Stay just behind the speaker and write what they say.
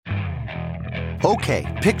Okay,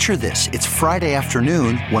 picture this. It's Friday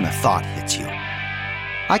afternoon when a thought hits you.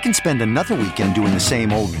 I can spend another weekend doing the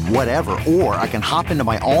same old whatever, or I can hop into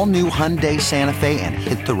my all-new Hyundai Santa Fe and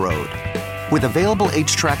hit the road. With available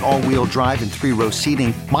H-Track all-wheel drive and 3-row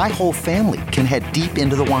seating, my whole family can head deep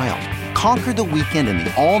into the wild. Conquer the weekend in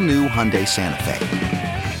the all-new Hyundai Santa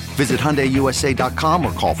Fe. Visit HyundaiUSA.com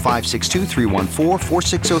or call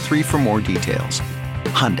 562-314-4603 for more details.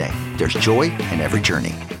 Hyundai, there's joy in every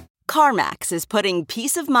journey. CarMax is putting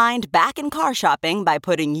peace of mind back in car shopping by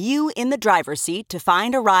putting you in the driver's seat to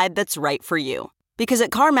find a ride that's right for you. Because at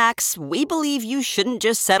CarMax, we believe you shouldn't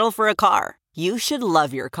just settle for a car. You should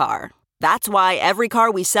love your car. That's why every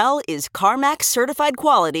car we sell is CarMax certified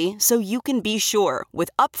quality, so you can be sure with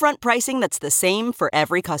upfront pricing that's the same for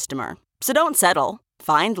every customer. So don't settle.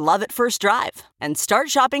 Find love at first drive and start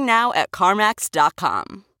shopping now at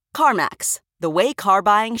CarMax.com. CarMax, the way car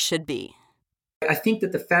buying should be. I think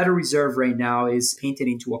that the Federal Reserve right now is painted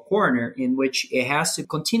into a corner in which it has to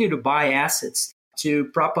continue to buy assets to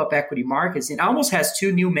prop up equity markets, and almost has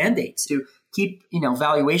two new mandates to keep,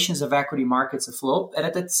 valuations of equity markets afloat, and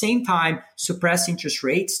at the same time suppress interest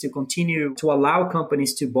rates to continue to allow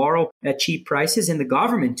companies to borrow at cheap prices and the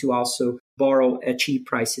government to also borrow at cheap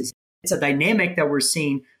prices. It's a dynamic that we're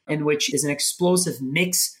seeing in which is an explosive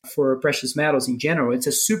mix for precious metals in general. It's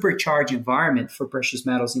a supercharged environment for precious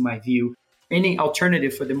metals, in my view. Any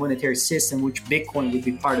alternative for the monetary system, which Bitcoin would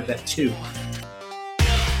be part of that too.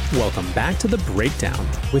 Welcome back to The Breakdown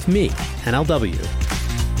with me, NLW.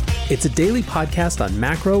 It's a daily podcast on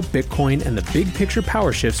macro, Bitcoin, and the big picture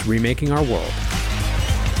power shifts remaking our world.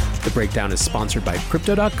 The Breakdown is sponsored by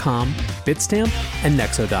Crypto.com, Bitstamp, and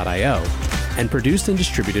Nexo.io, and produced and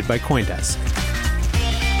distributed by CoinDesk.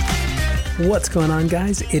 What's going on,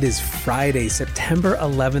 guys? It is Friday, September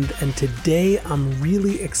 11th, and today I'm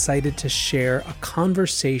really excited to share a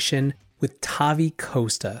conversation with Tavi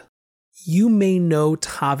Costa. You may know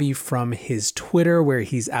Tavi from his Twitter, where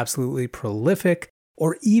he's absolutely prolific,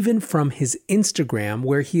 or even from his Instagram,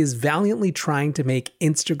 where he is valiantly trying to make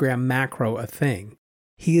Instagram macro a thing.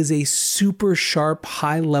 He is a super sharp,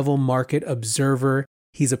 high-level market observer.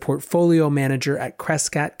 He's a portfolio manager at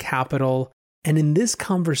Crescat Capital. And in this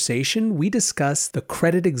conversation, we discuss the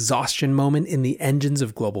credit exhaustion moment in the engines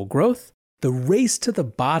of global growth, the race to the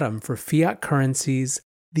bottom for fiat currencies,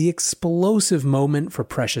 the explosive moment for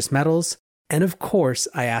precious metals, and of course,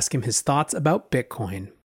 I ask him his thoughts about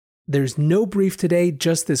Bitcoin. There's no brief today,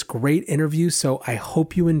 just this great interview, so I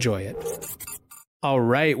hope you enjoy it. All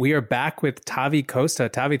right, we are back with Tavi Costa.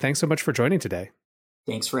 Tavi, thanks so much for joining today.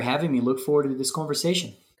 Thanks for having me. Look forward to this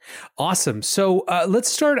conversation. Awesome. So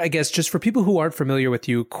let's start, I guess, just for people who aren't familiar with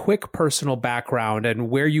you, quick personal background and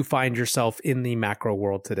where you find yourself in the macro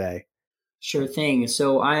world today. Sure thing.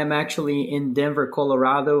 So I am actually in Denver,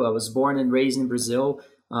 Colorado. I was born and raised in Brazil.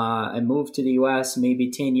 I moved to the U.S. maybe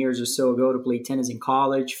 10 years or so ago to play tennis in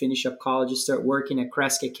college, finish up college, and start working at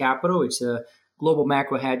Crescat Capital. It's a global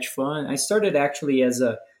macro hedge fund. I started actually as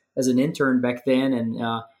an intern back then, and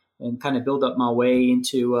kind of build up my way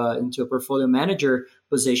into a portfolio manager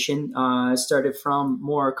position. I started from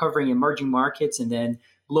more covering emerging markets and then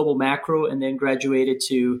global macro, and then graduated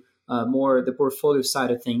to more the portfolio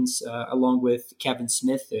side of things, along with Kevin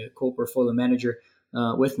Smith, the co-portfolio manager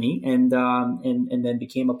with me, and then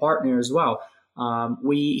became a partner as well.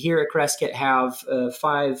 We here at Crescat have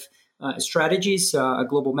 5 strategies: a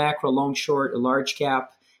global macro, long short, a large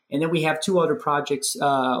cap. And then we have 2 other projects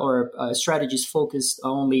or strategies focused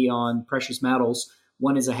only on precious metals.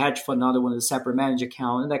 One is a hedge fund, another one is a separate managed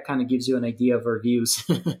account, and that kind of gives you an idea of our views.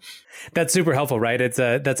 That's super helpful, right?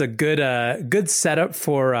 That's a good setup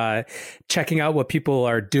for checking out what people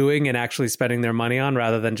are doing and actually spending their money on,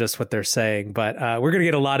 rather than just what they're saying. But we're going to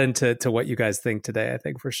get a lot into what you guys think today, I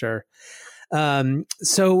think, for sure.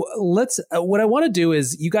 So what I want to do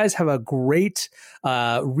is, you guys have a great,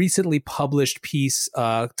 recently published piece,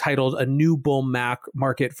 titled "A New Bull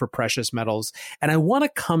Market for Precious Metals." And I want to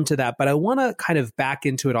come to that, but I want to kind of back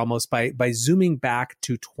into it almost by zooming back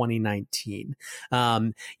to 2019.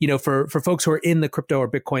 For folks who are in the crypto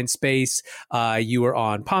or Bitcoin space, you were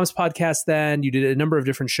on Palms podcast then, you did a number of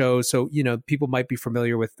different shows. So, people might be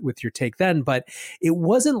familiar with your take then, but it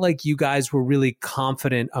wasn't like you guys were really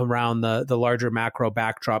confident around the larger macro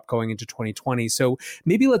backdrop going into 2020. So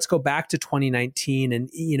maybe let's go back to 2019 and,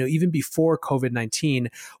 even before COVID-19,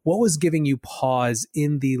 what was giving you pause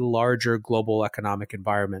in the larger global economic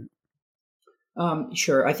environment?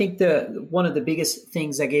 Sure. I think one of the biggest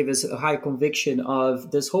things that gave us a high conviction of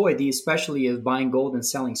this whole idea, especially of buying gold and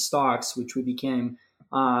selling stocks, which we became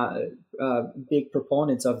big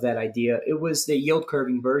proponents of that idea. It was the yield curve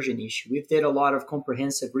inversion issue. We did a lot of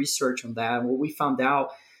comprehensive research on that. And what we found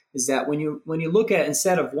out is that when you look at,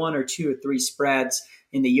 instead of one or two or three spreads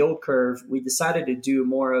in the yield curve, we decided to do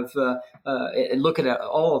more of and look at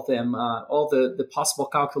all of them, all the possible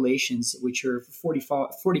calculations, which are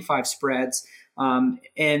 45 spreads,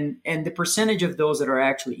 and the percentage of those that are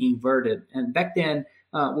actually inverted. And back then,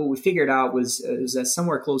 what we figured out was that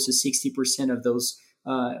somewhere close to 60% of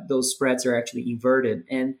those spreads are actually inverted.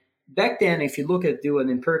 And back then, if you do an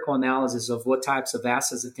empirical analysis of what types of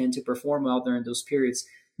assets that tend to perform well during those periods,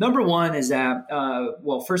 number one is that,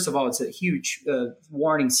 first of all, it's a huge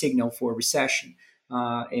warning signal for recession.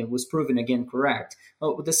 It was proven again correct.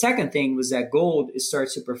 The second thing was that gold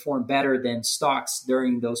starts to perform better than stocks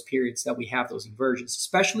during those periods that we have those inversions,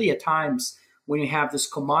 especially at times when you have this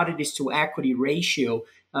commodities to equity ratio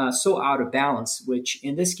so out of balance, which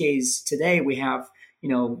in this case today we have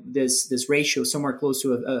this ratio somewhere close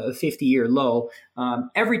to a 50-year low.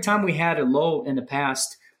 Every time we had a low in the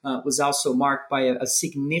past, was also marked by a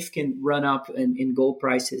significant run up in gold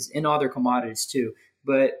prices and other commodities too,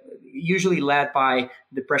 but usually led by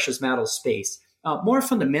the precious metals space. More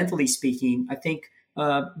fundamentally speaking, I think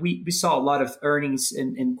we saw a lot of earnings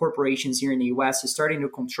in corporations here in the U.S. is starting to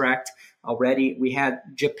contract already. We had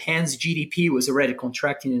Japan's GDP was already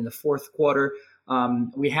contracting in the fourth quarter.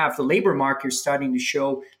 We have the labor market starting to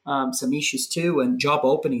show some issues too, and job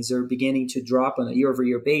openings are beginning to drop on a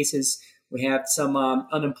year-over-year basis. We have some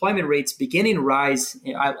unemployment rates beginning to rise.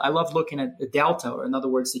 I love looking at the delta, or in other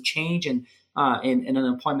words, the change in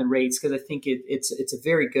unemployment rates, because I think it's a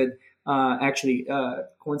very good,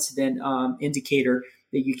 coincident indicator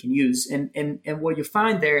that you can use. And what you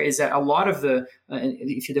find there is that a lot of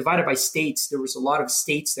if you divide it by states, there was a lot of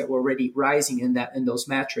states that were already rising in those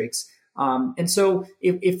metrics. And so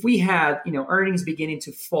if we had earnings beginning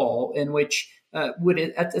to fall, in which would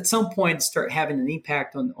it at some point start having an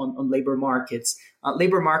impact on labor markets.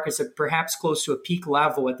 Labor markets are perhaps close to a peak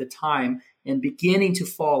level at the time and beginning to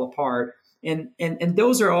fall apart. And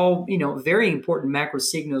those are all, very important macro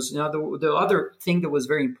signals. Now, the other thing that was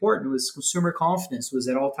very important was consumer confidence was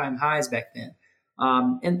at all-time highs back then.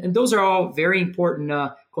 And those are all very important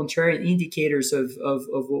contrarian indicators of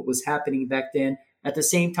what was happening back then. At the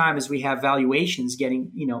same time as we have valuations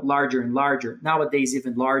getting, larger and larger, nowadays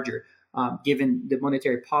even larger. Given the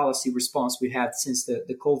monetary policy response we had since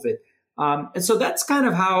the COVID. And so that's kind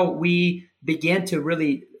of how we began to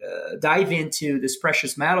really dive into this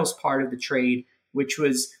precious metals part of the trade, which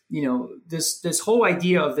was, this whole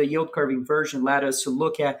idea of the yield curve inversion led us to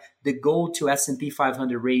look at the gold to S&P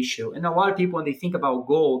 500 ratio. And a lot of people, when they think about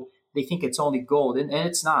gold, they think it's only gold, and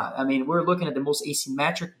it's not. I mean, we're looking at the most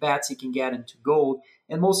asymmetric bets you can get into gold,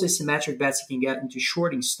 and most asymmetric bets you can get into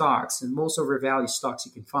shorting stocks and most overvalued stocks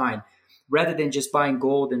you can find, rather than just buying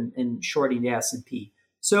gold and shorting the S&P.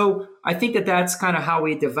 So I think that's kind of how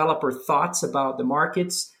we develop our thoughts about the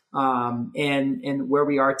markets and where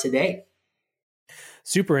we are today.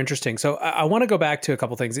 Super interesting. So I want to go back to a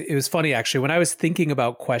couple things. It was funny, actually, when I was thinking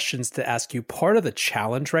about questions to ask you, part of the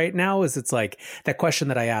challenge right now is it's like that question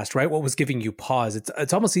that I asked, right? What was giving you pause?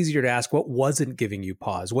 It's almost easier to ask what wasn't giving you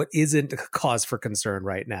pause, what isn't a cause for concern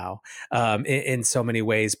right now in so many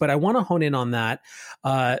ways. But I want to hone in on that,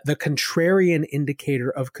 the contrarian indicator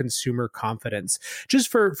of consumer confidence, just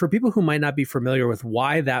for people who might not be familiar with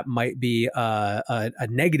why that might be a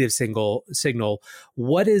negative signal.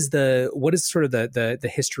 What is sort of the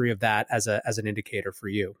history of that as an indicator for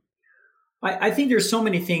you? I think there's so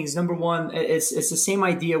many things. Number one, it's the same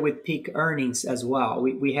idea with peak earnings as well.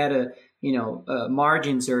 We had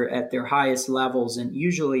margins are at their highest levels, and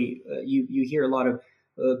usually you hear a lot of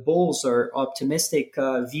bulls or optimistic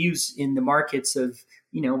views in the markets of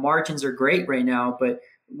margins are great right now, but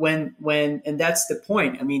when and that's the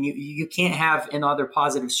point. I mean, you can't have another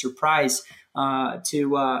positive surprise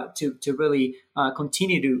to really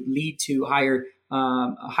continue to lead to higher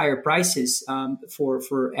prices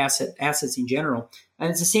for assets in general. And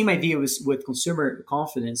it's the same idea with consumer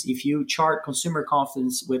confidence. If you chart consumer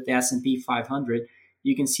confidence with the S&P 500,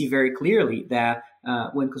 you can see very clearly that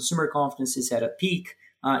when consumer confidence is at a peak,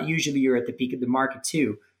 usually you're at the peak of the market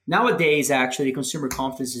too. Nowadays, actually, consumer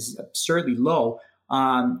confidence is absurdly low.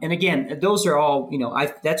 And again, those are all,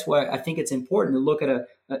 that's why I think it's important to look at an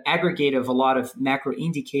aggregate of a lot of macro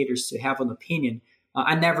indicators to have an opinion.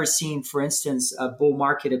 I've never seen, for instance, a bull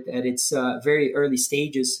market at its very early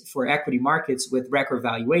stages for equity markets with record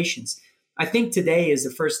valuations. I think today is the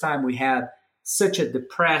first time we had such a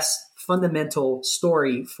depressed fundamental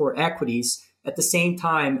story for equities at the same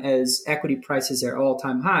time as equity prices are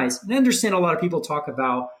all-time highs. And I understand a lot of people talk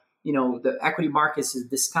about, the equity markets is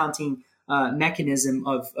discounting mechanism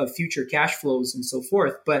of future cash flows and so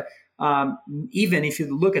forth. But even if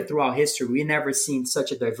you look at throughout history, we've never seen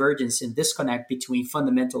such a divergence and disconnect between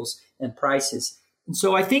fundamentals and prices. And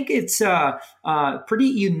so I think it's pretty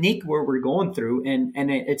unique where we're going through, and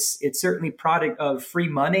it's certainly product of free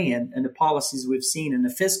money and the policies we've seen in the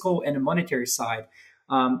fiscal and the monetary side.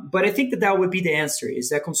 But I think that would be the answer, is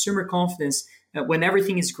that consumer confidence, when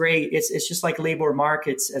everything is great, it's just like labor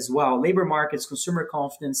markets as well. Labor markets, consumer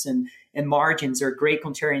confidence, and margins are great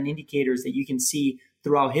contrarian indicators that you can see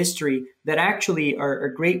throughout history that actually are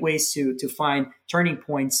great ways to find turning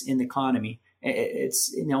points in the economy.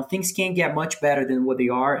 It's things can't get much better than what they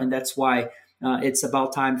are, and that's why it's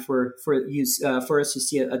about time for us to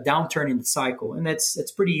see a downturn in the cycle, and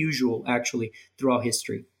that's pretty usual actually throughout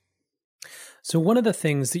history. So one of the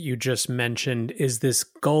things that you just mentioned is this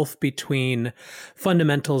gulf between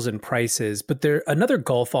fundamentals and prices, but there another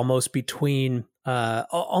gulf almost between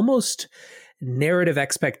almost narrative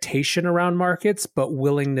expectation around markets, but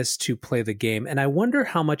willingness to play the game. And I wonder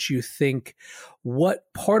how much you think what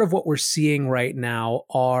part of what we're seeing right now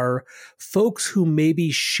are folks who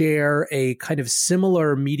maybe share a kind of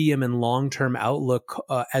similar medium and long-term outlook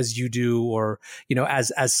as you do, or,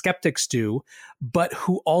 as skeptics do, but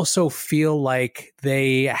who also feel like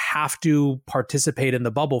they have to participate in the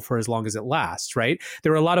bubble for as long as it lasts, right?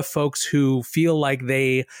 There are a lot of folks who feel like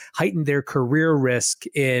they heightened their career risk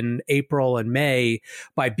in April and May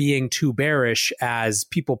by being too bearish as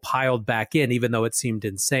people piled back in, even though it seemed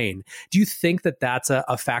insane. Do you think that that's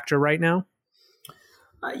a factor right now?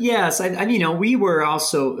 Yes, we were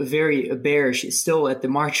also very bearish still at the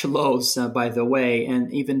March lows, by the way.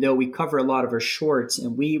 And even though we cover a lot of our shorts,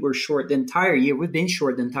 and we were short the entire year, we've been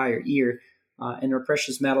short the entire year, and our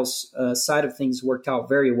precious metals side of things worked out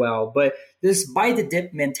very well. But this buy the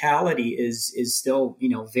dip mentality is still,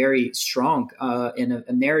 very strong in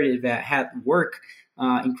a narrative that had worked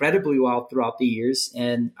incredibly well throughout the years.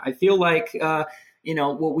 And I feel like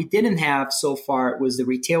what we didn't have so far was the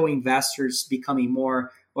retail investors becoming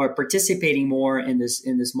more or participating more in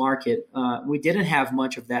this market. We didn't have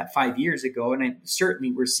much of that 5 years ago, and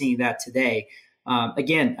certainly we're seeing that today.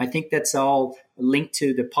 Again, I think that's all linked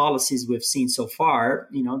to the policies we've seen so far.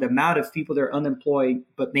 The amount of people that are unemployed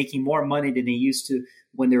but making more money than they used to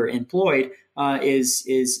when they were employed is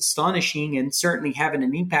astonishing, and certainly having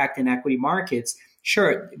an impact in equity markets.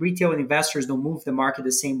 Sure, retail investors don't move the market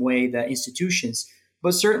the same way that institutions,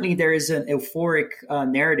 but certainly there is an euphoric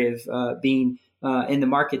narrative being in the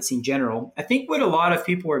markets in general. I think what a lot of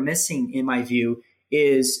people are missing, in my view,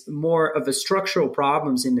 is more of the structural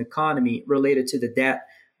problems in the economy related to the debt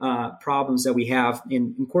problems that we have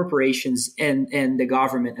in corporations and the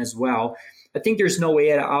government as well. I think there's no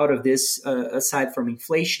way out of this aside from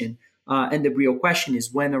inflation. And the real question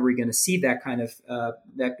is, when are we going to see that kind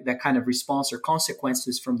of response or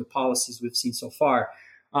consequences from the policies we've seen so far?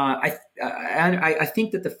 I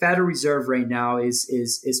think that the Federal Reserve right now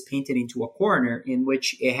is painted into a corner in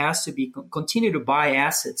which it has to continue to buy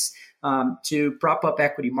assets to prop up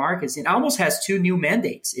equity markets. It almost has two new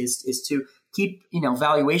mandates: is to keep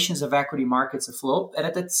valuations of equity markets afloat, and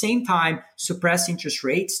at the same time suppress interest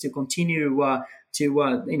rates to continue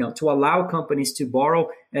to allow companies to borrow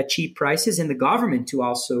at cheap prices, and the government to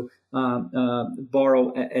also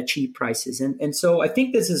borrow at cheap prices. And so I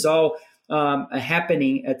think this is all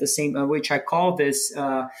happening at the same, which I call this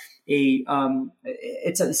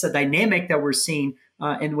it's a dynamic that we're seeing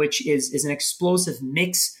in which is an explosive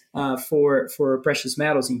mix for precious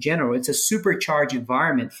metals in general. It's a supercharged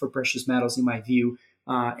environment for precious metals, in my view.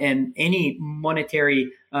 And any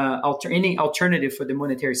monetary, any alternative for the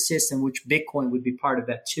monetary system, which Bitcoin would be part of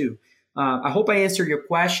that too. I hope I answered your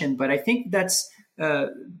question, but I think this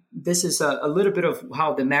is a little bit of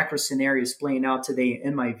how the macro scenario is playing out today,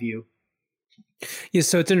 in my view. Yeah,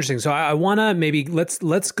 so it's interesting. So I want to maybe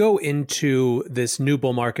let's go into this new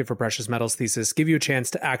bull market for precious metals thesis, give you a chance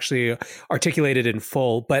to actually articulate it in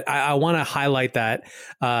full. But I want to highlight that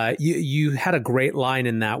you had a great line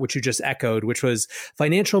in that, which you just echoed, which was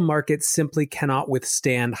financial markets simply cannot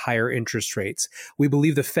withstand higher interest rates. We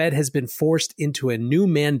believe the Fed has been forced into a new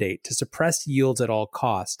mandate to suppress yields at all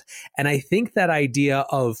cost. And I think that idea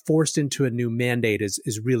of forced into a new mandate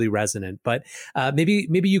is really resonant. But maybe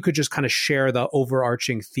you could just kind of share the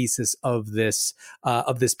overarching thesis of this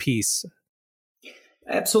piece.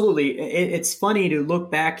 Absolutely. It's funny to look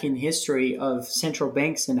back in history of central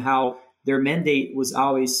banks and how their mandate was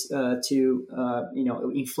always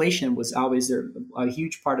inflation was always a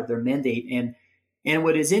huge part of their mandate. And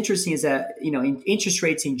what is interesting is that, interest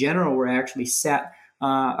rates in general were actually set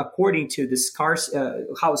according to the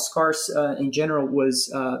how scarce in general was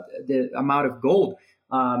the amount of gold.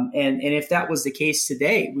 And if that was the case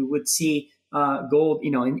today, we would see gold,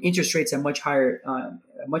 and interest rates at much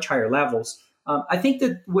higher levels. I think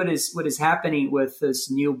that what is happening with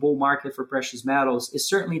this new bull market for precious metals is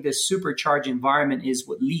certainly the supercharged environment is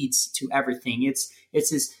what leads to everything. It's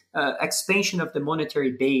this expansion of the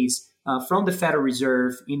monetary base from the Federal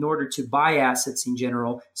Reserve in order to buy assets in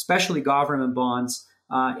general, especially government bonds,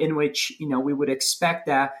 in which we would expect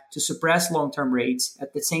that to suppress long-term rates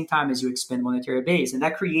at the same time as you expand monetary base, and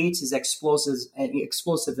that creates this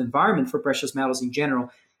explosive environment for precious metals in general.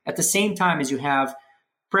 At the same time as you have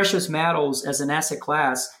precious metals as an asset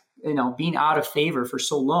class, being out of favor for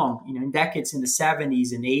so long, in decades in the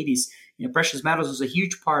 70s and 80s, precious metals was a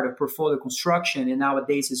huge part of portfolio construction, and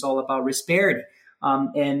nowadays it's all about risk parity.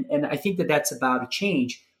 And I think that that's about to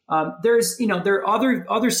change. There are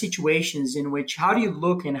other situations in which how do you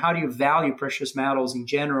look and how do you value precious metals in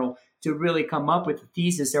general to really come up with a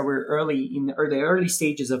thesis that we're in the early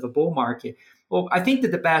stages of a bull market. Well, I think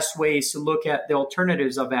that the best way is to look at the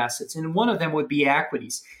alternatives of assets, and one of them would be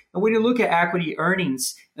equities. And when you look at equity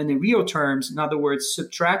earnings in the real terms, in other words,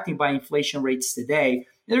 subtracting by inflation rates today,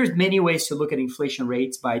 there's many ways to look at inflation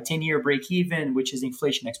rates by 10-year break-even, which is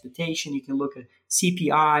inflation expectation. You can look at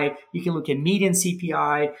CPI. You can look at median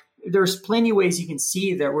CPI. There's plenty of ways you can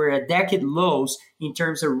see that we're at decade lows in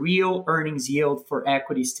terms of real earnings yield for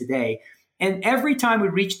equities today. And every time we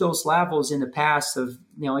reach those levels in the past of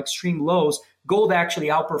extreme lows, gold actually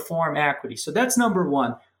outperform equity. So that's number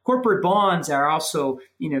one. Corporate bonds are also,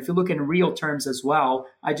 if you look in real terms as well,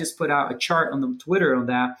 I just put out a chart on the Twitter on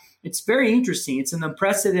that. It's very interesting. It's an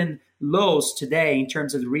unprecedented lows today in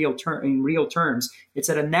terms of in real terms. It's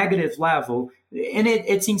at a negative level, and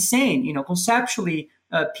it's insane. Conceptually,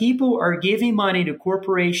 people are giving money to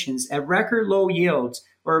corporations at record low yields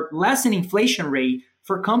or less than inflation rate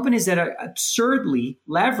for companies that are absurdly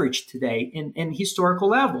leveraged today in historical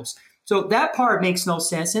levels. So that part makes no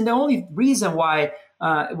sense. And the only reason why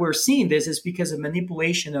we're seeing this is because of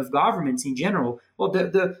manipulation of governments in general. Well,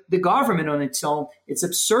 the government on its own, it's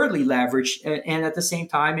absurdly leveraged, and at the same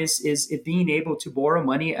time is being able to borrow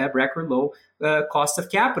money at record low cost of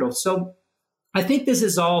capital. So I think this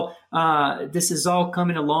is all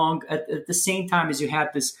coming along at the same time as you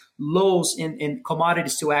have this lows in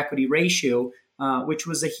commodities to equity ratio, which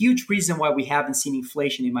was a huge reason why we haven't seen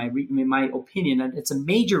inflation, in my opinion. And it's a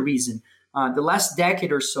major reason. The last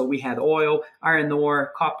decade or so, we had oil, iron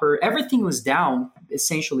ore, copper, everything was down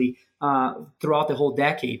essentially throughout the whole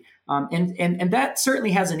decade. And that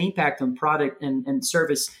certainly has an impact on product and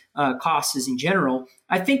service costs in general.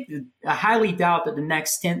 I highly doubt that the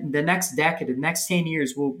next decade, the next 10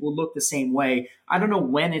 years will look the same way. I don't know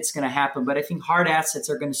when it's going to happen, but I think hard assets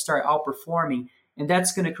are going to start outperforming, and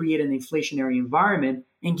that's going to create an inflationary environment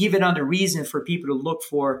and give another reason for people to look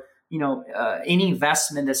for any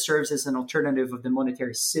investment that serves as an alternative of the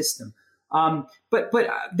monetary system. But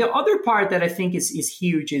the other part that I think is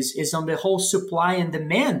huge is on the whole supply and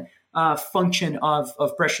demand function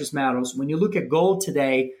of precious metals. When you look at gold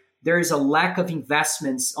today, there is a lack of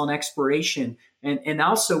investments on exploration, and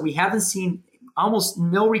also we haven't seen almost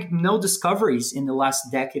no discoveries in the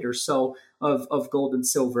last decade or so of gold and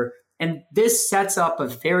silver. And this sets up a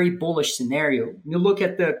very bullish scenario. You look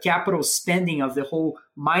at the capital spending of the whole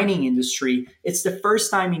mining industry. It's the first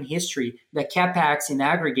time in history that CapEx in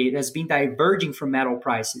aggregate has been diverging from metal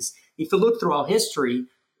prices. If you look throughout history,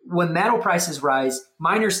 when metal prices rise,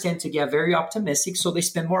 miners tend to get very optimistic, so they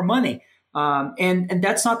spend more money. And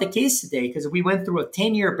that's not the case today, because we went through a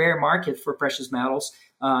 10-year bear market for precious metals,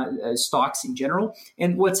 stocks in general.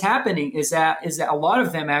 And what's happening is that a lot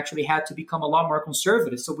of them actually had to become a lot more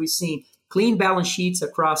conservative. So we've seen clean balance sheets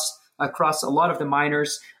across a lot of the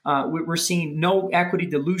miners. We're seeing no equity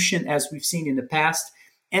dilution as we've seen in the past.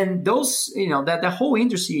 And those, that the whole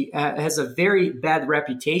industry has a very bad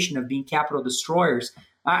reputation of being capital destroyers.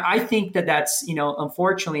 I think that's,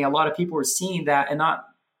 unfortunately, a lot of people are seeing that and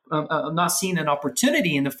not seeing an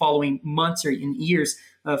opportunity in the following months or in years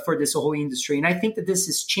for this whole industry. And I think that this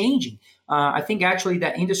is changing. I think actually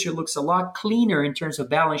that industry looks a lot cleaner in terms of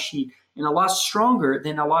balance sheet and a lot stronger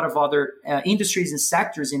than a lot of other industries and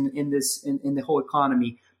sectors in the whole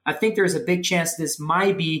economy. I think there's a big chance this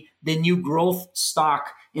might be the new growth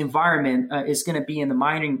stock environment is going to be in the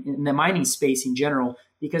mining space in general,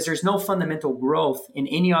 because there's no fundamental growth in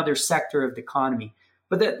any other sector of the economy.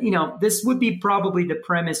 But this would be probably the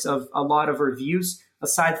premise of a lot of our views,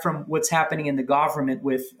 aside from what's happening in the government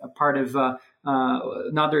with a part of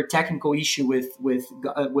another technical issue with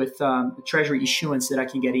Treasury issuance that I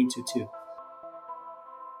can get into too.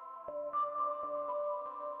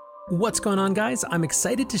 What's going on, guys? I'm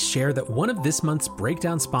excited to share that one of this month's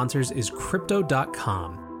breakdown sponsors is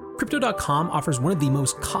Crypto.com. Crypto.com offers one of the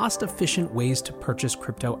most cost-efficient ways to purchase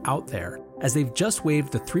crypto out there, as they've just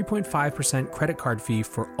waived the 3.5% credit card fee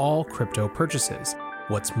for all crypto purchases.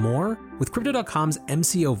 What's more, with Crypto.com's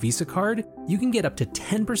MCO Visa card, you can get up to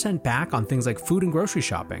 10% back on things like food and grocery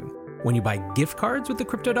shopping. When you buy gift cards with the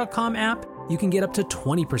Crypto.com app, you can get up to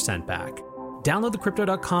 20% back. Download the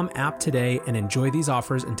Crypto.com app today and enjoy these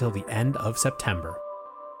offers until the end of September.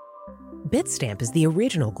 Bitstamp is the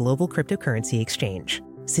original global cryptocurrency exchange.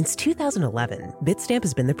 Since 2011, Bitstamp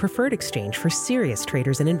has been the preferred exchange for serious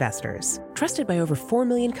traders and investors, trusted by over 4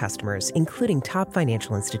 million customers, including top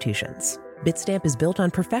financial institutions. Bitstamp is built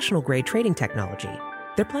on professional-grade trading technology.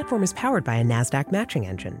 Their platform is powered by a NASDAQ matching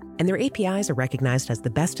engine, and their APIs are recognized as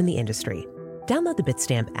the best in the industry. Download the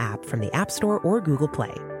Bitstamp app from the App Store or Google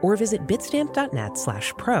Play, or visit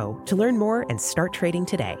bitstamp.net/pro to learn more and start trading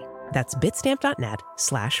today. That's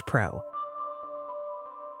bitstamp.net/pro.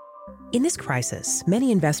 In this crisis,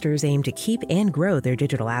 many investors aim to keep and grow their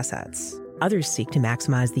digital assets. Others seek to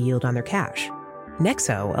maximize the yield on their cash.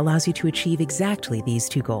 Nexo allows you to achieve exactly these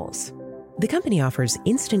two goals. The company offers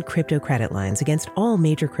instant crypto credit lines against all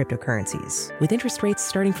major cryptocurrencies, with interest rates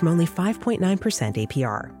starting from only 5.9%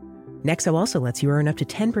 APR. Nexo also lets you earn up to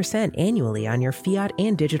 10% annually on your fiat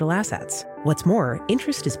and digital assets. What's more,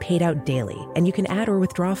 interest is paid out daily, and you can add or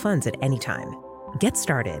withdraw funds at any time. Get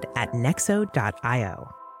started at nexo.io.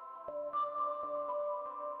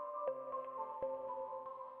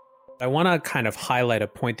 I want to kind of highlight a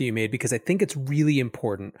point that you made because I think it's really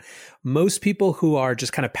important. Most people who are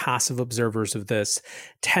just kind of passive observers of this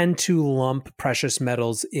tend to lump precious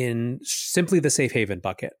metals in simply the safe haven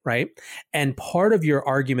bucket, right? And part of your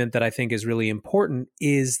argument that I think is really important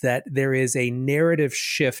is that there is a narrative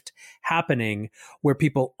shift happening where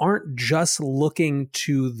people aren't just looking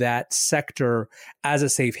to that sector as a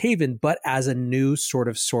safe haven, but as a new sort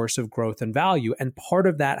of source of growth and value. And part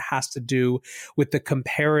of that has to do with the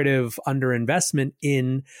comparative underinvestment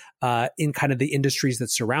in kind of the industries that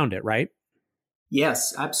surround it, right?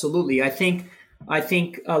 Yes, absolutely. I think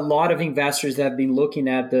a lot of investors have been looking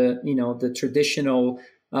at the traditional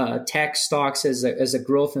tech stocks as a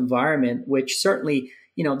growth environment, which certainly,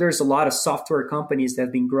 there's a lot of software companies that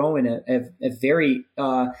have been growing at very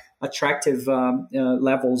attractive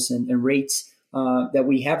levels and rates that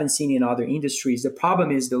we haven't seen in other industries. The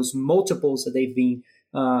problem is those multiples that they've been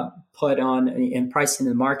put on and priced in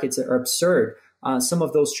the markets are absurd. Some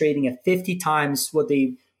of those trading at 50 times what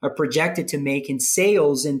they are projected to make in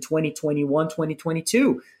sales in 2021,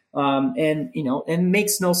 2022. And it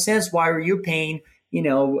makes no sense. Why are you paying,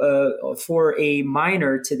 for a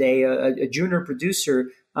miner today, a junior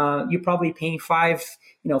producer, you're probably paying five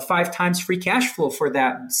times free cash flow for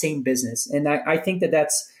that same business. And I think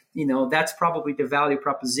that's probably the value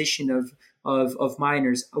proposition of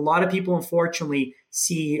miners. A lot of people, unfortunately,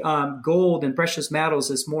 see gold and precious metals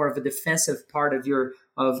as more of a defensive part of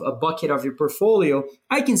a bucket of your portfolio.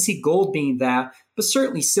 I can see gold being that, but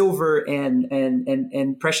certainly silver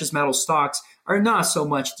and precious metal stocks are not so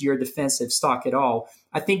much your defensive stock at all.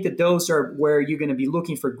 I think that those are where you're going to be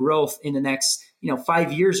looking for growth in the next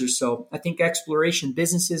 5 years or so. I think exploration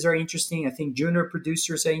businesses are interesting. I think junior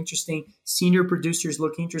producers are interesting. Senior producers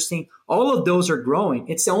look interesting. All of those are growing.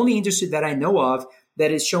 It's the only industry that I know of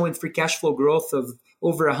that is showing free cash flow growth of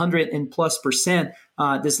over 100%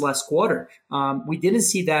 this last quarter. We didn't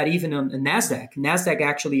see that even on NASDAQ. NASDAQ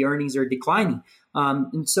actually earnings are declining.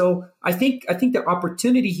 And so I think the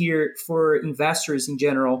opportunity here for investors in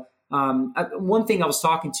general, one thing I was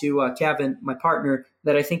talking to Kevin, my partner,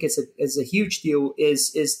 that I think is a huge deal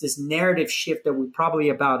is this narrative shift that we're probably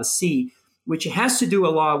about to see, which has to do a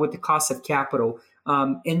lot with the cost of capital.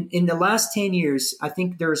 In the last 10 years, I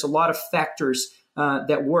think there's a lot of factors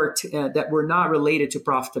that worked that were not related to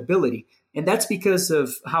profitability. And that's because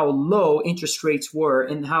of how low interest rates were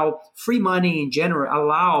and how free money in general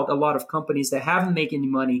allowed a lot of companies that haven't made any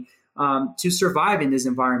money to survive in this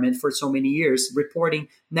environment for so many years, reporting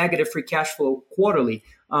negative free cash flow quarterly.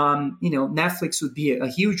 Netflix would be a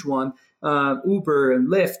huge one, Uber and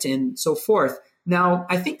Lyft and so forth. Now,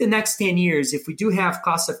 I think the next 10 years, if we do have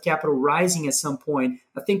cost of capital rising at some point,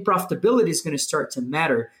 I think profitability is going to start to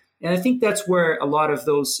matter. And I think that's where a lot of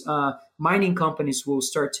those mining companies will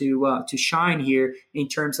start to shine here in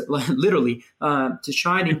terms of literally to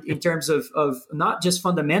shine in terms of not just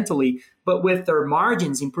fundamentally, but with their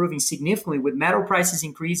margins improving significantly, with metal prices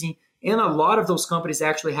increasing. And a lot of those companies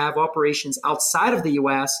actually have operations outside of the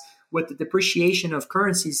U.S. with the depreciation of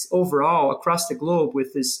currencies overall across the globe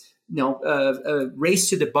with this race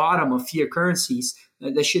to the bottom of fiat currencies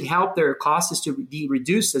that should help their costs to be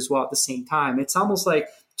reduced as well at the same time. It's almost like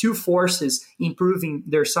two forces improving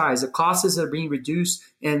their size. The costs are being reduced,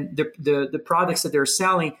 and the products that they're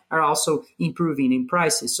selling are also improving in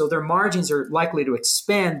prices. So their margins are likely to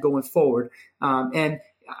expand going forward. And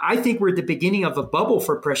I think we're at the beginning of a bubble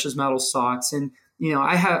for precious metal stocks. And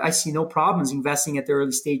I see no problems investing at the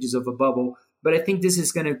early stages of a bubble. But I think this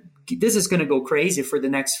is gonna go crazy for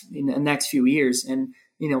in the next few years. And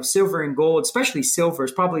silver and gold, especially silver,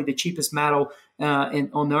 is probably the cheapest metal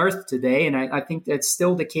on Earth today, and I think that's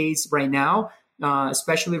still the case right now,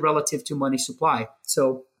 especially relative to money supply.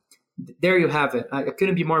 So there you have it. I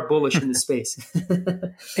couldn't be more bullish in this space.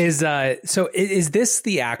 Is this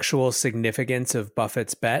the actual significance of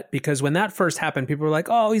Buffett's bet? Because when that first happened, people were like,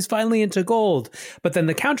 oh, he's finally into gold. But then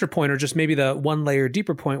the counterpoint, or just maybe the one layer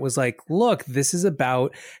deeper point, was like, look, this is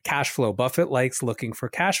about cash flow. Buffett likes looking for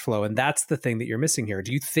cash flow. And that's the thing that you're missing here.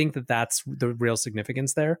 Do you think that that's the real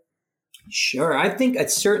significance there? Sure. I think I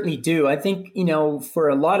certainly do. I think, for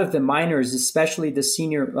a lot of the miners, especially the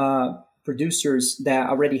senior producers that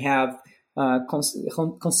already have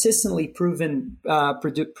consistently proven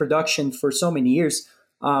production for so many years,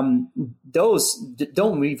 those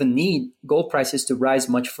don't even need gold prices to rise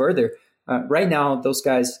much further. Right now, those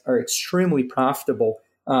guys are extremely profitable,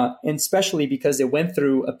 and especially because they went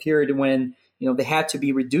through a period when they had to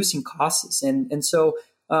be reducing costs, and so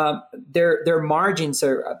their margins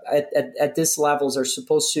are at this levels are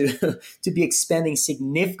supposed to be expanding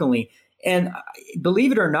significantly. And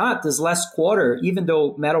believe it or not, this last quarter, even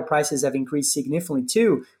though metal prices have increased significantly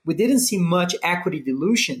too, we didn't see much equity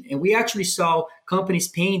dilution. And we actually saw companies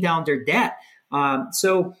paying down their debt.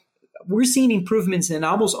 So we're seeing improvements in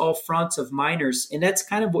almost all fronts of miners. And that's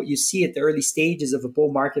kind of what you see at the early stages of a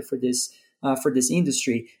bull market for this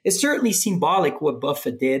industry. It's certainly symbolic what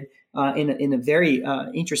Buffett did in a very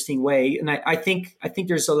interesting way. And I think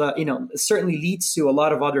there's a lot, it certainly leads to a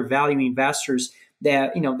lot of other value investors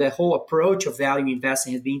that, the whole approach of value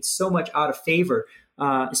investing has been so much out of favor,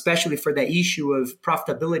 especially for that issue of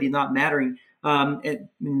profitability not mattering in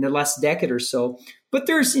the last decade or so. But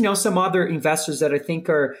there's, some other investors that I think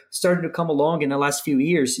are starting to come along in the last few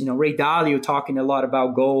years. Ray Dalio talking a lot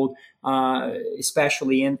about gold,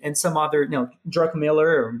 especially, and some other, Druckenmiller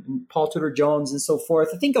or Paul Tudor Jones and so forth.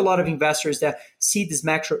 I think a lot of investors that see this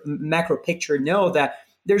macro picture know that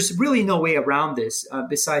there's really no way around this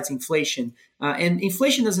besides inflation. And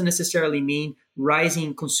inflation doesn't necessarily mean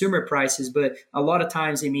rising consumer prices, but a lot of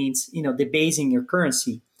times it means, debasing your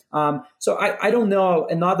currency. So I don't know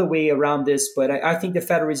another way around this, but I think the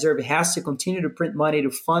Federal Reserve has to continue to print money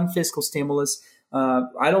to fund fiscal stimulus.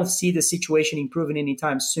 I don't see the situation improving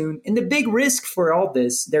anytime soon. And the big risk for all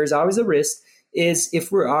this, there's always a risk, is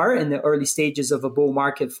if we are in the early stages of a bull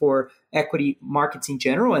market for equity markets in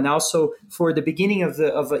general, and also for the beginning of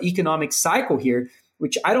an economic cycle here,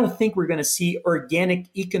 which I don't think we're going to see organic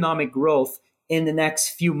economic growth in the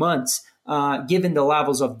next few months, given the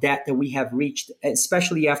levels of debt that we have reached,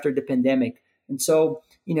 especially after the pandemic. And so,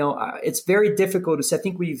 it's very difficult to say. I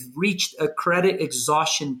think we've reached a credit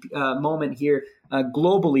exhaustion moment here,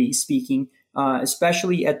 globally speaking,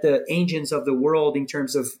 especially at the engines of the world in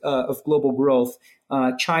terms of global growth.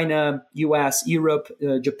 China, US, Europe,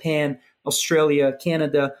 Japan, Australia,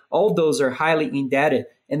 Canada, all those are highly indebted.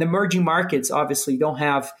 And the emerging markets obviously don't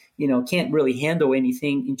have, can't really handle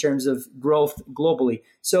anything in terms of growth globally.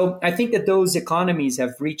 So I think that those economies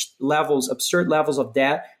have reached absurd levels of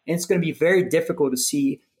debt, and it's going to be very difficult to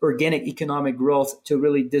see organic economic growth to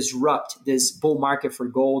really disrupt this bull market for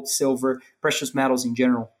gold, silver, precious metals in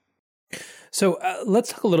general. So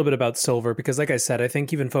let's talk a little bit about silver, because like I said, I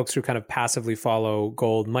think even folks who kind of passively follow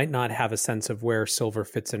gold might not have a sense of where silver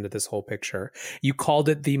fits into this whole picture. You called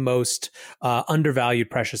it the most undervalued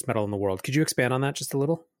precious metal in the world. Could you expand on that just a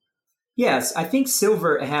little? Yes, I think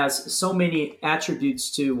silver has so many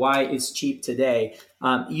attributes to why it's cheap today.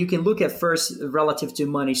 You can look at first relative to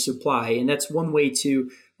money supply, and that's one way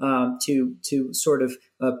to sort of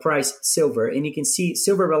price silver. And you can see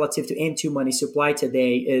silver relative to M2 money supply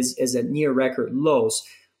today is at near record lows.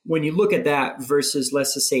 When you look at that versus,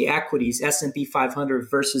 let's just say, equities, S&P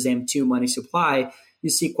 500 versus M2 money supply, you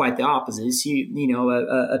see quite the opposite. You see,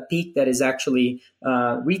 a peak that is actually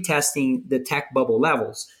retesting the tech bubble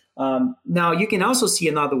levels. Now, you can also see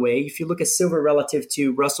another way. If you look at silver relative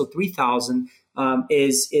to Russell 3000,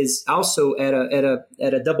 is also at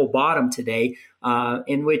a double bottom today,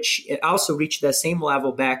 in which it also reached that same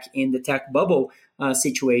level back in the tech bubble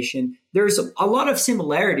situation. There's a lot of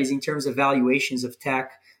similarities in terms of valuations of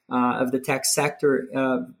tech, of the tech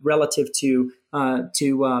sector relative to to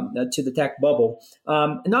the tech bubble.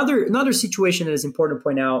 Another situation that is important to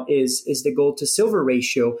point out is the gold to silver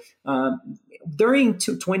ratio. During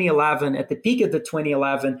 2011, at the peak of the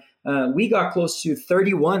 2011, we got close to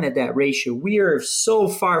 31 at that ratio. We are so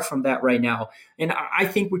far from that right now. And I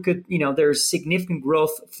think we could, there's significant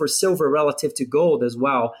growth for silver relative to gold as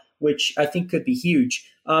well, which I think could be huge.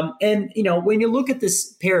 And when you look at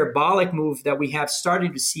this parabolic move that we have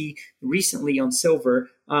started to see recently on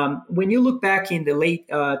silver, when you look back in the late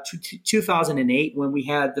 2008, when we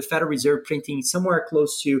had the Federal Reserve printing somewhere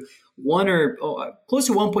close to close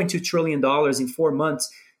to $1.2 trillion in 4 months,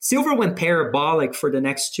 silver went parabolic for the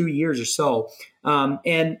next 2 years or so. I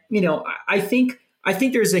think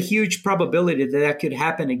there's a huge probability that could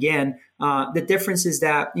happen again. The difference is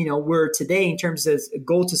that, we're today in terms of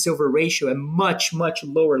gold to silver ratio at much, much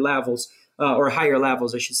lower levels, or higher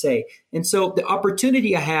levels, I should say. And so the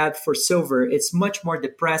opportunity ahead for silver, it's much more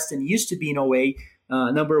depressed than it used to be in 08.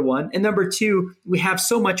 Number one. And number two, we have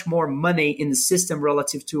so much more money in the system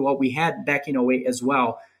relative to what we had back in 08 as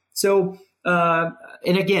well. So,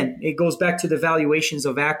 and again, it goes back to the valuations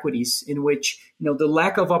of equities, in which, the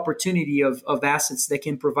lack of opportunity of assets that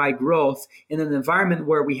can provide growth in an environment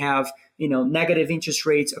where we have, negative interest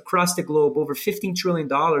rates across the globe, over $15 trillion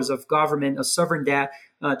of government, of sovereign debt,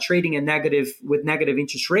 trading with negative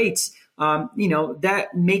interest rates. That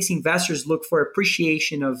makes investors look for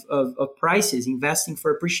appreciation of prices, investing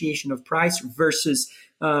for appreciation of price versus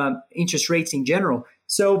interest rates in general.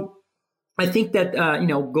 So I think that,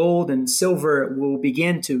 gold and silver will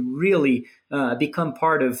begin to really become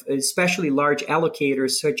part of, especially large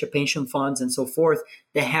allocators, such as pension funds and so forth,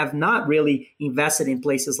 that have not really invested in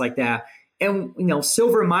places like that. And,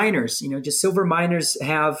 silver miners, just silver miners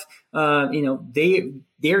have,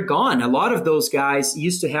 they're gone. A lot of those guys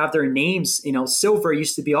used to have their names, silver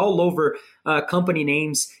used to be all over company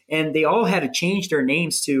names, and they all had to change their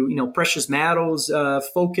names to, precious metals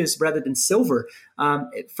focus rather than silver.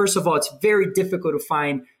 First of all, it's very difficult to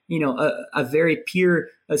find, a very pure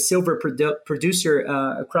silver producer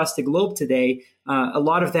across the globe today. A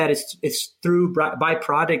lot of that is through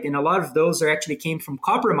byproduct, and a lot of those actually came from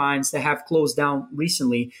copper mines that have closed down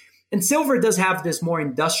recently. And silver does have this more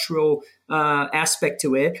industrial aspect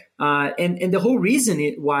to it. And the whole reason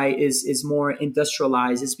why is more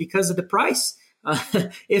industrialized is because of the price.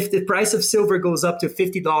 If the price of silver goes up to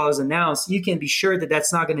 $50 an ounce, you can be sure that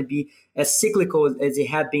that's not going to be as cyclical as it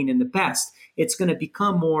had been in the past. It's going to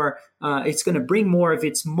become more, it's going to bring more of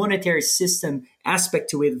its monetary system aspect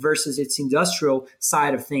to it versus its industrial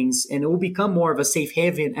side of things. And it will become more of a safe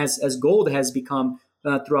haven as gold has become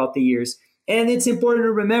throughout the years. And it's important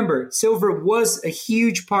to remember, silver was a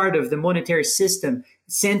huge part of the monetary system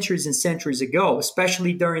centuries and centuries ago,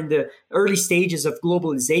 especially during the early stages of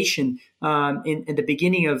globalization, in the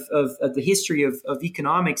beginning of the history of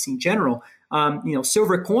economics in general.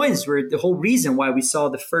 Silver coins were the whole reason why we saw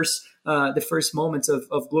the first moments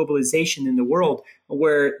of globalization in the world,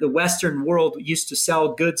 where the Western world used to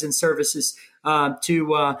sell goods and services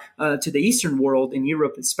to the Eastern world, in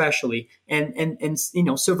Europe especially, and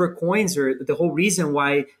silver coins are the whole reason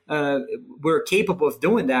why we're capable of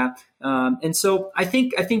doing that. And so I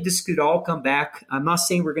think this could all come back. I'm not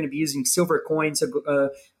saying we're going to be using silver coins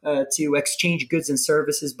to exchange goods and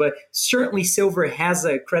services, but certainly silver has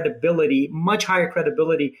a credibility, much higher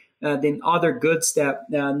credibility than other goods that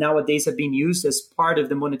nowadays have been used as part of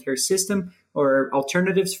the monetary system or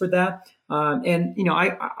alternatives for that.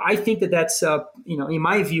 I think that's, in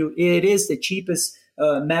my view, it is the cheapest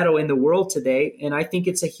metal in the world today. And I think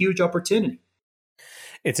it's a huge opportunity.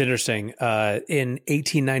 It's interesting. In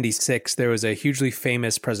 1896, there was a hugely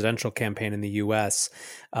famous presidential campaign in the U.S.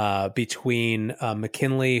 Between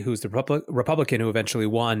McKinley, who's the Republican who eventually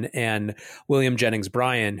won, and William Jennings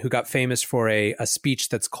Bryan, who got famous for a speech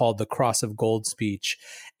that's called the Cross of Gold speech.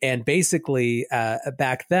 And basically,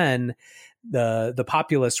 back then, the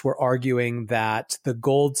populists were arguing that the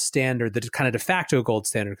gold standard, the kind of de facto gold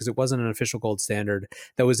standard, because it wasn't an official gold standard,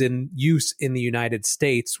 that was in use in the United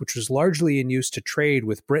States, which was largely in use to trade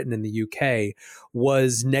with Britain and the UK,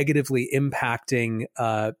 was negatively impacting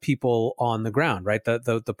people on the ground, right?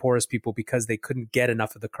 The poorest people, because they couldn't get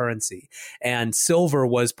enough of the currency. And silver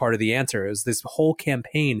was part of the answer. It was this whole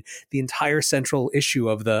campaign. The entire central issue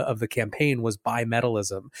of the campaign was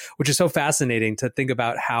bimetallism, which is so fascinating to think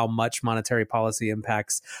about how much monetary policy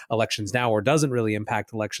impacts elections now, or doesn't really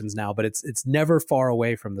impact elections now, but it's never far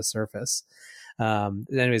away from the surface.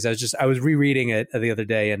 Anyways, I was rereading it the other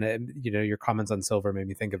day, and your comments on silver made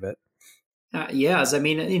me think of it. Yes, I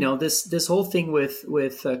mean, this whole thing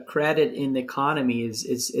with credit in the economy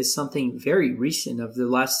is something very recent of the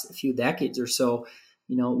last few decades or so.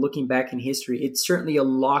 looking back in history, it certainly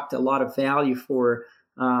unlocked a lot of value for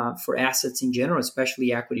assets in general,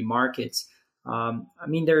 especially equity markets.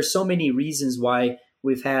 There are so many reasons why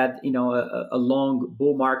we've had, a long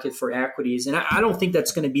bull market for equities. And I don't think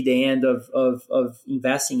that's going to be the end of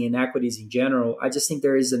investing in equities in general. I just think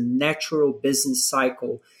there is a natural business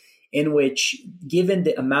cycle in which, given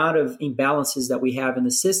the amount of imbalances that we have in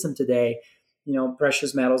the system today,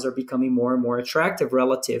 precious metals are becoming more and more attractive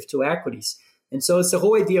relative to equities. And so it's the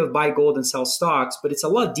whole idea of buy gold and sell stocks, but it's a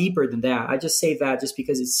lot deeper than that. I just say that just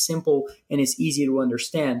because it's simple and it's easy to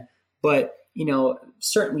understand. But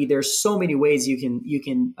certainly there's so many ways you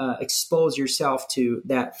can expose yourself to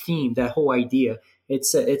that theme, that whole idea.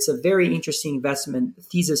 It's a very interesting investment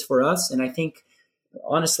thesis for us, and I think,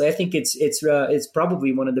 honestly, it's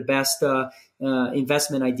probably one of the best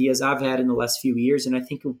investment ideas I've had in the last few years, and I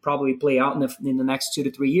think it will probably play out in the next 2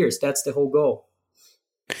 to 3 years. That's the whole goal.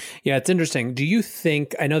 Yeah, it's interesting. Do you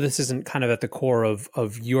think, I know this isn't kind of at the core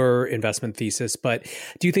of your investment thesis, but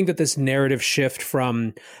do you think that this narrative shift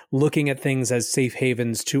from looking at things as safe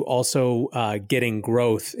havens to also getting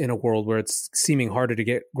growth in a world where it's seeming harder to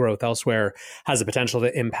get growth elsewhere has the potential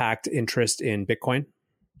to impact interest in Bitcoin?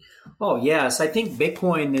 Oh, yes. I think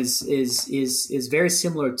Bitcoin is very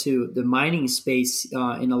similar to the mining space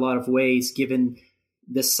in a lot of ways, given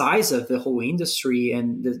the size of the whole industry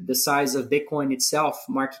and the size of Bitcoin itself.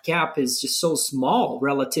 Market cap is just so small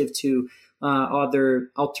relative to other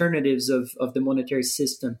alternatives of the monetary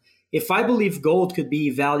system. If I believe gold could be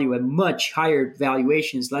valued at much higher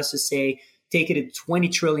valuations, let's just say take it at 20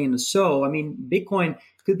 trillion or so, Bitcoin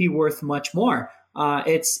could be worth much more.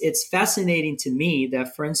 It's fascinating to me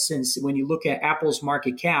that, for instance, when you look at Apple's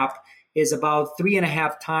market cap, is about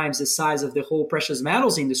 3.5 times the size of the whole precious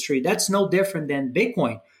metals industry. That's no different than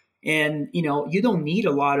Bitcoin. And, you don't need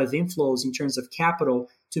a lot of inflows in terms of capital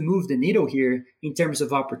to move the needle here in terms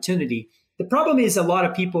of opportunity. The problem is a lot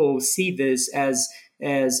of people see this as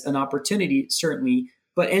an opportunity, certainly,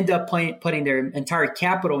 but end up putting their entire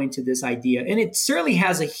capital into this idea. And it certainly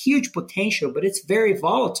has a huge potential, but it's very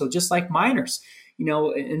volatile, just like miners,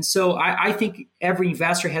 and so I think every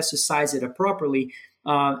investor has to size it appropriately.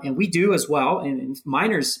 And we do as well. And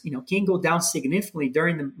miners, can go down significantly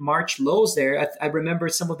during the March lows there. I remember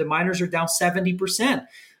some of the miners are down 70%,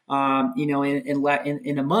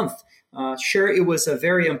 in a month. Sure, it was a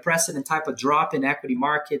very unprecedented type of drop in equity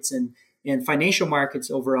markets and financial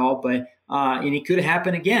markets overall, but and it could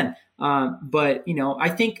happen again. But I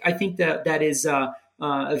think that is a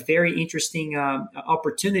very interesting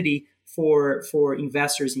opportunity for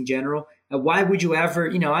investors in general. Why would you ever,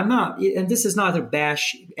 I'm not, and this is not to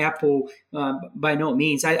bash Apple by no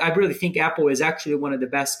means. I really think Apple is actually one of the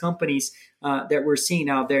best companies that we're seeing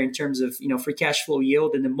out there in terms of, free cash flow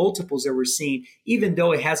yield and the multiples that we're seeing, even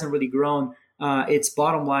though it hasn't really grown its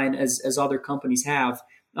bottom line as other companies have.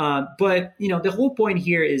 But, the whole point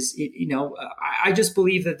here is, I just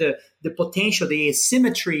believe that the potential, the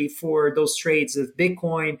asymmetry for those trades of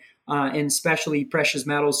Bitcoin and especially precious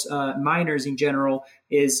metals miners in general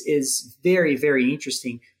is very, very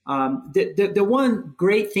interesting. The one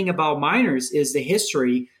great thing about miners is the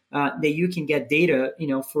history that you can get data,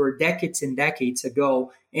 for decades and decades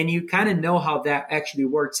ago, and you kind of know how that actually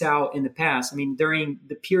works out in the past. During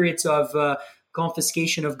the periods of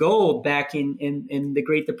confiscation of gold back in the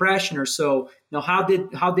Great Depression or so. Now, how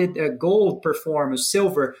did gold perform or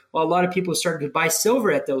silver? Well, a lot of people started to buy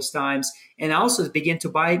silver at those times and also began to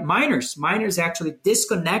buy miners. Miners actually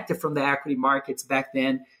disconnected from the equity markets back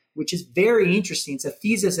then, which is very interesting. It's a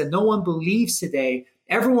thesis that no one believes today.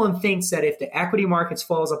 Everyone thinks that if the equity markets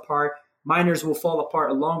falls apart, miners will fall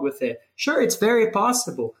apart along with it. Sure, it's very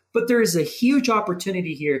possible, but there is a huge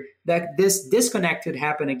opportunity here that this disconnect could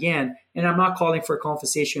happen again. And I'm not calling for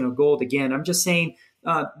confiscation of gold again. I'm just saying,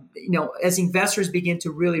 as investors begin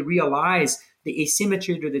to really realize the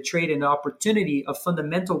asymmetry to the trade and the opportunity of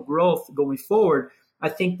fundamental growth going forward, I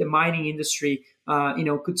think the mining industry,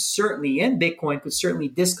 could certainly, and Bitcoin could certainly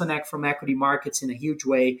disconnect from equity markets in a huge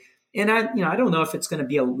way. And I don't know if it's going to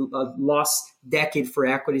be a lost decade for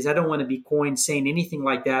equities. I don't want to be coined saying anything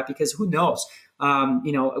like that because who knows?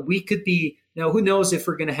 We could be, who knows if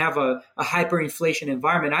we're going to have a hyperinflation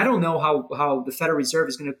environment. I don't know how the Federal Reserve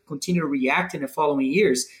is going to continue to react in the following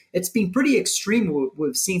years. It's been pretty extreme what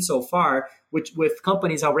we've seen so far, which with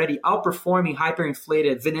companies already outperforming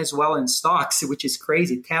hyperinflated Venezuelan stocks, which is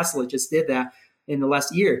crazy. Tesla just did that in the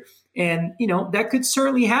last year. And, that could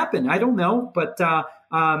certainly happen. I don't know, but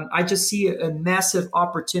I just see a massive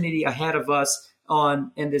opportunity ahead of us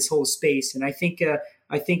in this whole space. And I think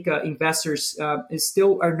investors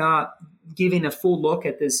still are not giving a full look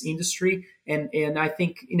at this industry. And I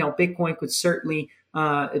think, Bitcoin could certainly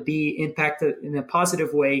be impacted in a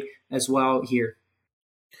positive way as well here.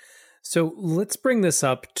 So let's bring this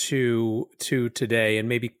up to today and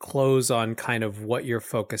maybe close on kind of what you're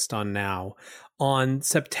focused on now. On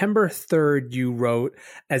September 3rd, you wrote,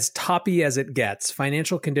 "As toppy as it gets,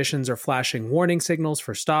 financial conditions are flashing warning signals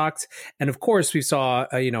for stocks." And of course, we saw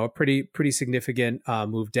a pretty significant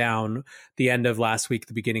move down the end of last week,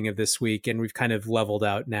 the beginning of this week, and we've kind of leveled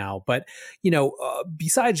out now. But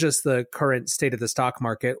besides just the current state of the stock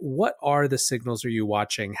market, what are the signals are you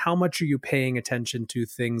watching? How much are you paying attention to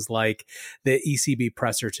things like the ECB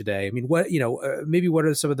presser today? I mean, maybe what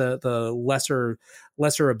are some of the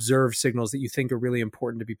lesser observed signals that you think are really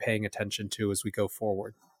important to be paying attention to as we go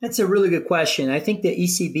forward? That's a really good question. I think the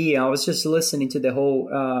ECB, I was just listening to the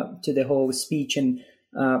whole speech, and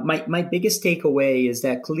my biggest takeaway is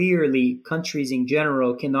that clearly countries in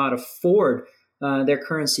general cannot afford their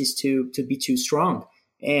currencies to be too strong.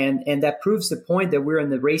 And that proves the point that we're in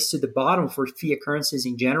the race to the bottom for fiat currencies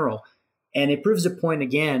in general. And it proves the point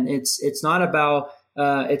again. It's not about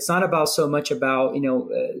so much about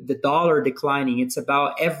the dollar declining. It's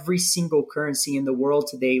about every single currency in the world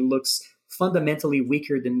today looks fundamentally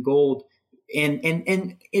weaker than gold. And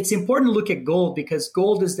it's important to look at gold because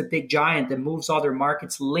gold is the big giant that moves other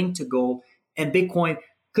markets linked to gold, and Bitcoin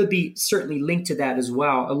could be certainly linked to that as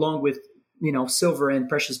well, along with silver and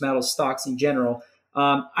precious metal stocks in general.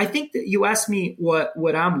 I think that you asked me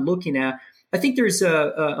what I'm looking at. I think there's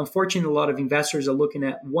unfortunately a lot of investors are looking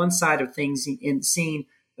at one side of things and seeing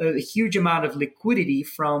a huge amount of liquidity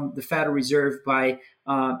from the Federal Reserve by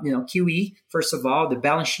QE. First of all, the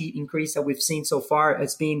balance sheet increase that we've seen so far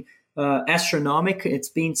has been astronomical. It's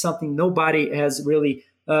been something nobody has really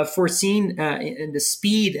foreseen in the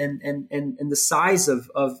speed and the size of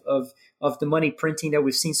the money printing that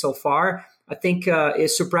we've seen so far. I think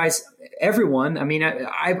it surprised everyone. I mean,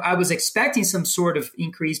 I was expecting some sort of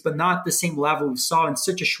increase, but not the same level we saw in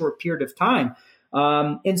such a short period of time.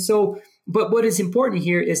 But what is important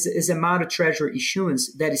here is the amount of treasury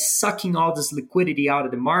issuance that is sucking all this liquidity out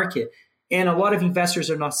of the market. And a lot of investors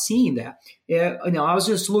are not seeing that. I was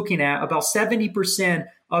just looking at about 70%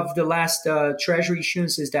 of the last treasury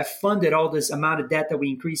issuances that funded all this amount of debt that we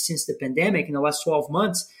increased since the pandemic in the last 12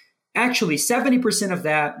 months. Actually, 70% of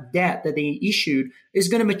that debt that they issued is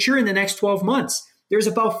going to mature in the next 12 months. There's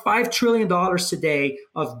about $5 trillion today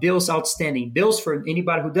of bills outstanding. Bills, for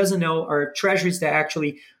anybody who doesn't know, are treasuries that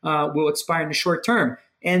actually will expire in the short term.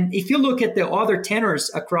 And if you look at the other tenors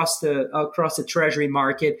across the treasury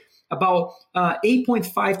market, about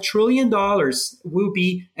 $8.5 trillion will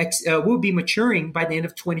be maturing by the end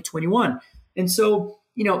of 2021. And so,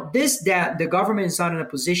 this debt, the government is not in a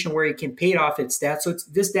position where it can pay off its debt. So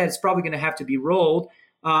this debt is probably going to have to be rolled.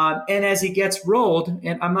 And as it gets rolled,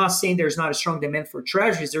 and I'm not saying there's not a strong demand for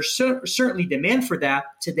treasuries, there's certainly demand for that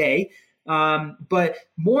today. But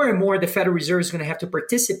more and more, the Federal Reserve is going to have to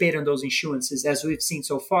participate in those issuances, as we've seen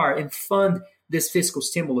so far, and fund this fiscal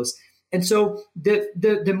stimulus. And so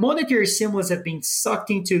the monetary stimulus have been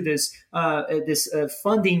sucked into this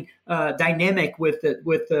funding dynamic with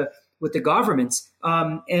the governments.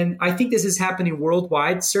 And I think this is happening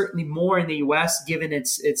worldwide, certainly more in the U.S., given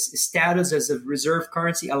its status as a reserve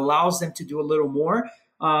currency allows them to do a little more.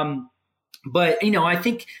 But I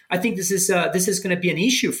think this is going to be an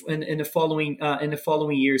issue in the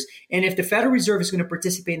following years. And if the Federal Reserve is going to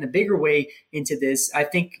participate in a bigger way into this, I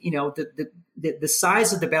think the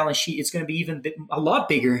size of the balance sheet is going to be even a lot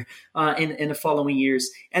bigger in the following years.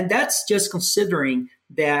 And that's just considering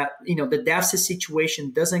that the deficit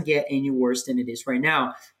situation doesn't get any worse than it is right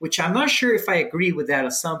now, which I'm not sure if I agree with that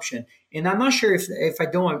assumption. And I'm not sure if I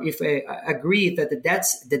agree that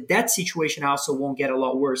the debt situation also won't get a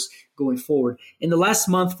lot worse going forward. In the last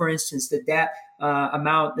month, for instance, the debt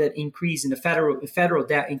amount that increased in the federal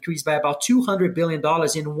debt increased by about $200 billion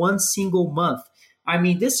in one single month. I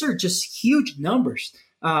mean, these are just huge numbers.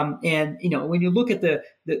 And when you look at the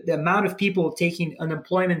amount of people taking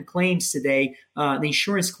unemployment claims today, the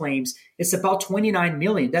insurance claims, it's about 29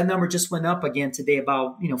 million. That number just went up again today,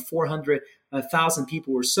 about 400,000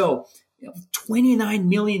 people or so. 29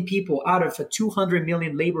 million people out of a 200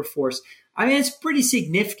 million labor force. I mean, it's pretty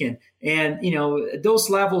significant. And, those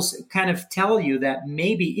levels kind of tell you that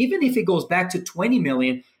maybe even if it goes back to 20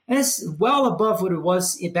 million, that's well above what it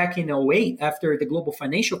was back in 2008 after the global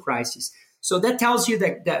financial crisis. So that tells you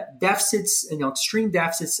that deficits, extreme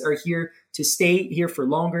deficits are here to stay here for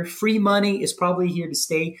longer. Free money is probably here to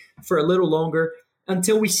stay for a little longer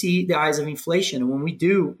until we see the eyes of inflation. And when we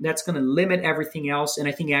do, that's going to limit everything else. And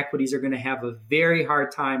I think equities are going to have a very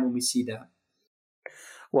hard time when we see that.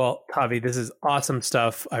 Well, Tavi, this is awesome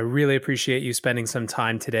stuff. I really appreciate you spending some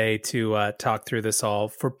time today to talk through this all.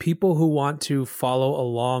 For people who want to follow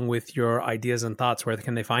along with your ideas and thoughts, where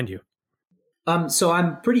can they find you? So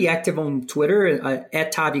I'm pretty active on Twitter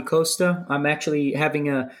at Tavi Costa. I'm actually having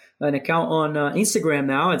an account on Instagram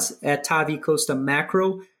now. It's at Tavi Costa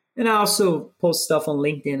Macro. And I also post stuff on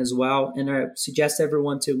LinkedIn as well. And I suggest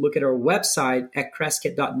everyone to look at our website at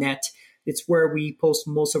Crescat.net. It's where we post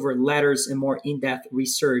most of our letters and more in-depth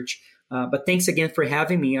research. But thanks again for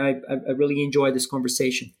having me. I really enjoyed this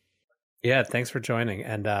conversation. Yeah, thanks for joining.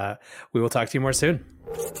 And we will talk to you more soon.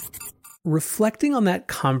 Reflecting on that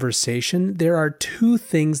conversation, there are two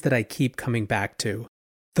things that I keep coming back to.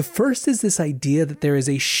 The first is this idea that there is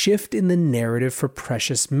a shift in the narrative for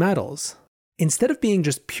precious metals. Instead of being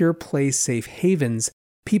just pure play safe havens,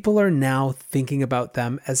 people are now thinking about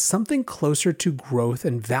them as something closer to growth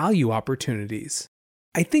and value opportunities.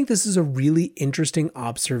 I think this is a really interesting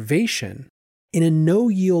observation. In a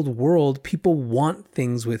no-yield world, people want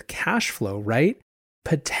things with cash flow, right?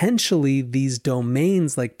 Potentially, these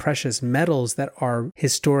domains like precious metals that are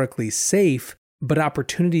historically safe, but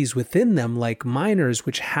opportunities within them like miners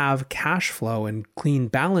which have cash flow and clean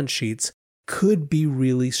balance sheets could be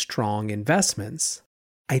really strong investments.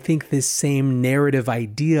 I think this same narrative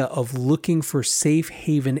idea of looking for safe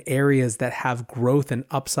haven areas that have growth and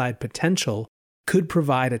upside potential could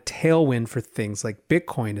provide a tailwind for things like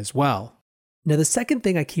Bitcoin as well. Now, the second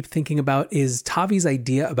thing I keep thinking about is Tavi's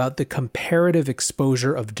idea about the comparative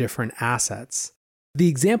exposure of different assets. The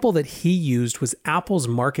example that he used was Apple's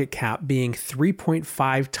market cap being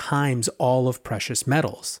 3.5 times all of precious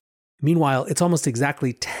metals. Meanwhile, it's almost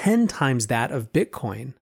exactly 10 times that of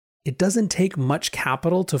Bitcoin. It doesn't take much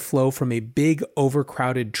capital to flow from a big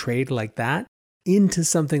overcrowded trade like that into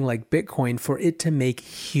something like Bitcoin for it to make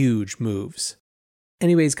huge moves.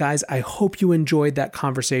 Anyways, guys, I hope you enjoyed that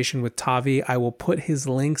conversation with Tavi. I will put his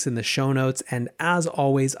links in the show notes, and as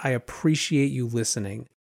always, I appreciate you listening.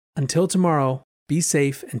 Until tomorrow, be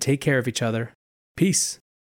safe and take care of each other. Peace.